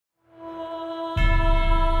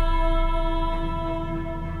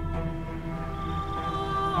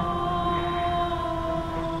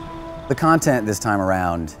The content this time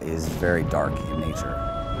around is very dark in nature.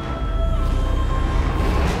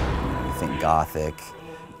 You think gothic,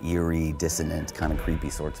 eerie, dissonant, kind of creepy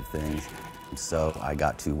sorts of things. So I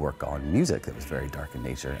got to work on music that was very dark in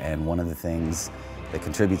nature, and one of the things that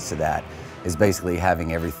contributes to that is basically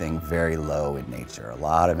having everything very low in nature. A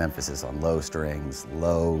lot of emphasis on low strings,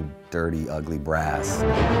 low, dirty, ugly brass.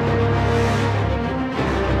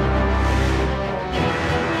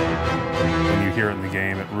 When you hear it in the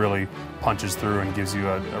game, it really punches through and gives you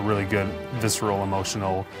a really good visceral,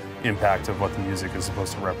 emotional impact of what the music is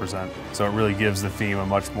supposed to represent. So it really gives the theme a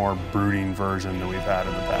much more brooding version than we've had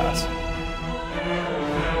in the past.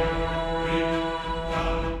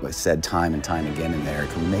 I said time and time again in there,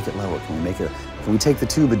 can we make it lower? Can we take the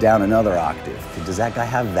tuba down another octave? Does that guy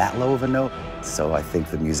have that low of a note? So I think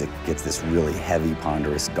the music gets this really heavy,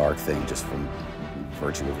 ponderous, dark thing just from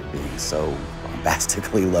virtue of it being so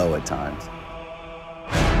bombastically low at times.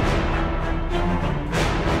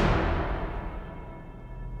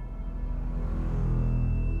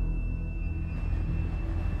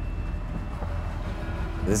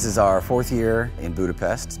 This is our 4th year in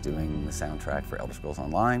Budapest doing the soundtrack for Elder Scrolls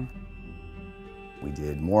Online. We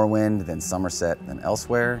did Morrowind, then Somerset, then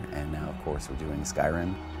Elsewhere, and now, of course, we're doing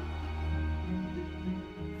Skyrim.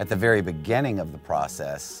 At the very beginning of the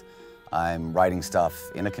process, I'm writing stuff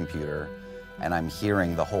in a computer, and I'm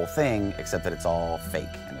hearing the whole thing, except that it's all fake,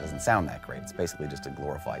 and it doesn't sound that great. It's basically just a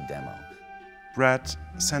glorified demo. Brad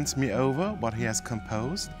sends me over what he has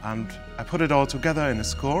composed, and I put it all together in a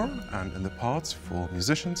score and in the parts for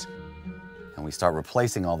musicians. And we start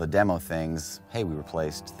replacing all the demo things. Hey, we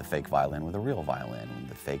replaced the fake violin with a real violin,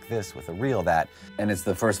 the fake this with a real that. And it's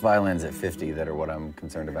the first violins at 50 that are what I'm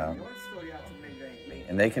concerned about.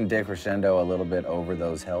 And they can decrescendo a little bit over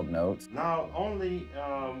those held notes. Now only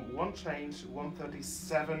one change,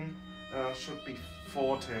 137 should be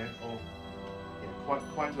forte, or yeah,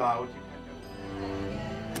 quite loud.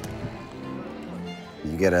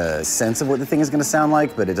 You get a sense of what the thing is going to sound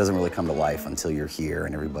like, but it doesn't really come to life until you're here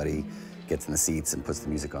and everybody gets in the seats and puts the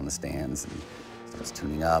music on the stands and starts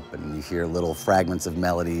tuning up, and you hear little fragments of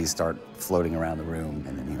melodies start floating around the room,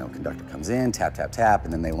 and then, conductor comes in, tap, tap, tap,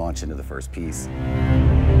 and then they launch into the first piece.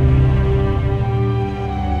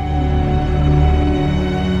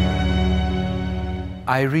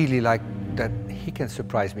 I really like that he can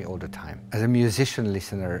surprise me all the time. As a musician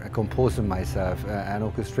listener, a composer myself, an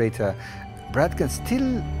orchestrator, Brad can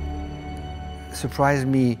still surprise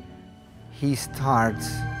me. He starts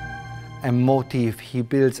a motif, he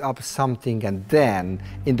builds up something, and then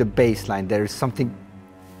in the bass line there is something,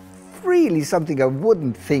 really something I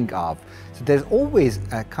wouldn't think of. So there's always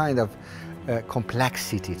a kind of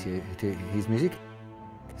complexity to his music.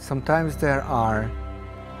 Sometimes there are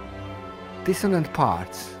dissonant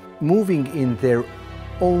parts moving in their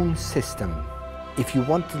own system. If you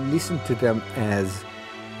want to listen to them as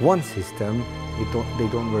one system, they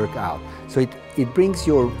don't work out. So it brings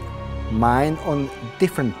your mind on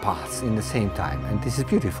different paths in the same time, and this is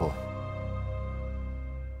beautiful.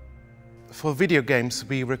 For video games,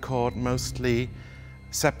 we record mostly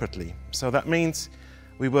separately. So that means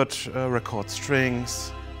we would record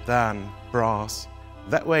strings, then brass.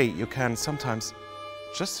 That way you can sometimes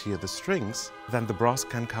just hear the strings, then the brass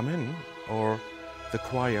can come in, or the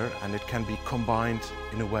choir, and it can be combined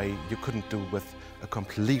in a way you couldn't do with a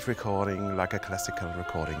complete recording, like a classical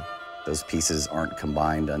recording. Those pieces aren't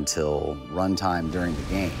combined until runtime during the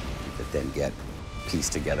game, that then get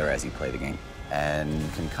pieced together as you play the game. And you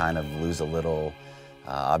can kind of lose a little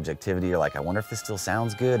objectivity. You're like, I wonder if this still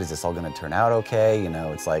sounds good? Is this all gonna turn out okay?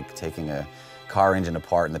 It's like taking a car engine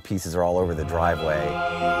apart and the pieces are all over the driveway.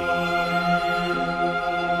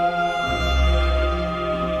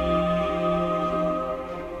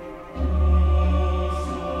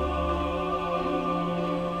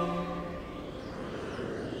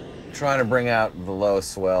 Trying to bring out the low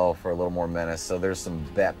swell for a little more menace, so there's some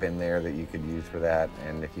bep in there that you could use for that,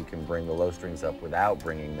 and if you can bring the low strings up without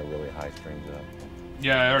bringing the really high strings up.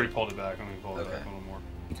 Yeah, I already pulled it back. I'm gonna pull it back a little more.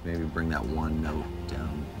 You can maybe bring that one note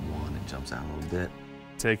down one, it jumps out a little bit.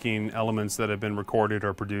 Taking elements that have been recorded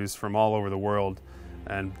or produced from all over the world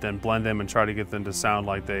and then blend them and try to get them to sound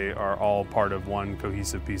like they are all part of one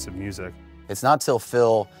cohesive piece of music. It's not till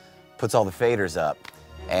Phil puts all the faders up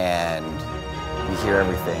and we hear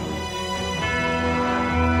everything.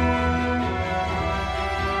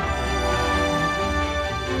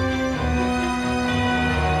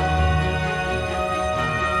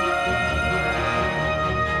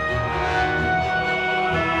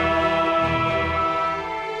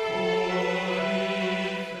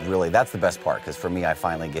 Really, that's the best part, because for me, I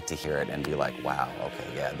finally get to hear it and be like, wow,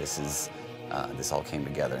 okay, yeah, this is this all came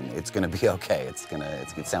together, and it's going to be okay.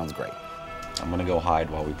 It sounds great. I'm going to go hide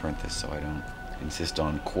while we print this so I don't insist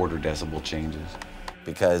on quarter decibel changes.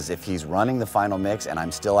 Because if he's running the final mix and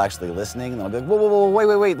I'm still actually listening, then I'll be like, whoa, whoa,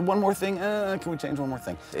 whoa, wait, one more thing. Can we change one more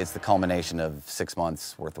thing? It's the culmination of 6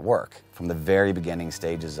 months worth of work. From the very beginning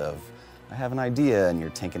stages of, I have an idea, and you're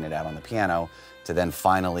tinking it out on the piano, to then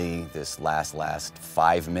finally this last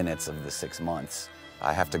 5 minutes of the 6 months.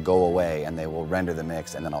 I have to go away and they will render the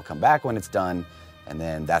mix, and then I'll come back when it's done, and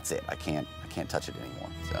then that's it. I can't touch it anymore.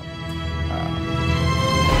 So.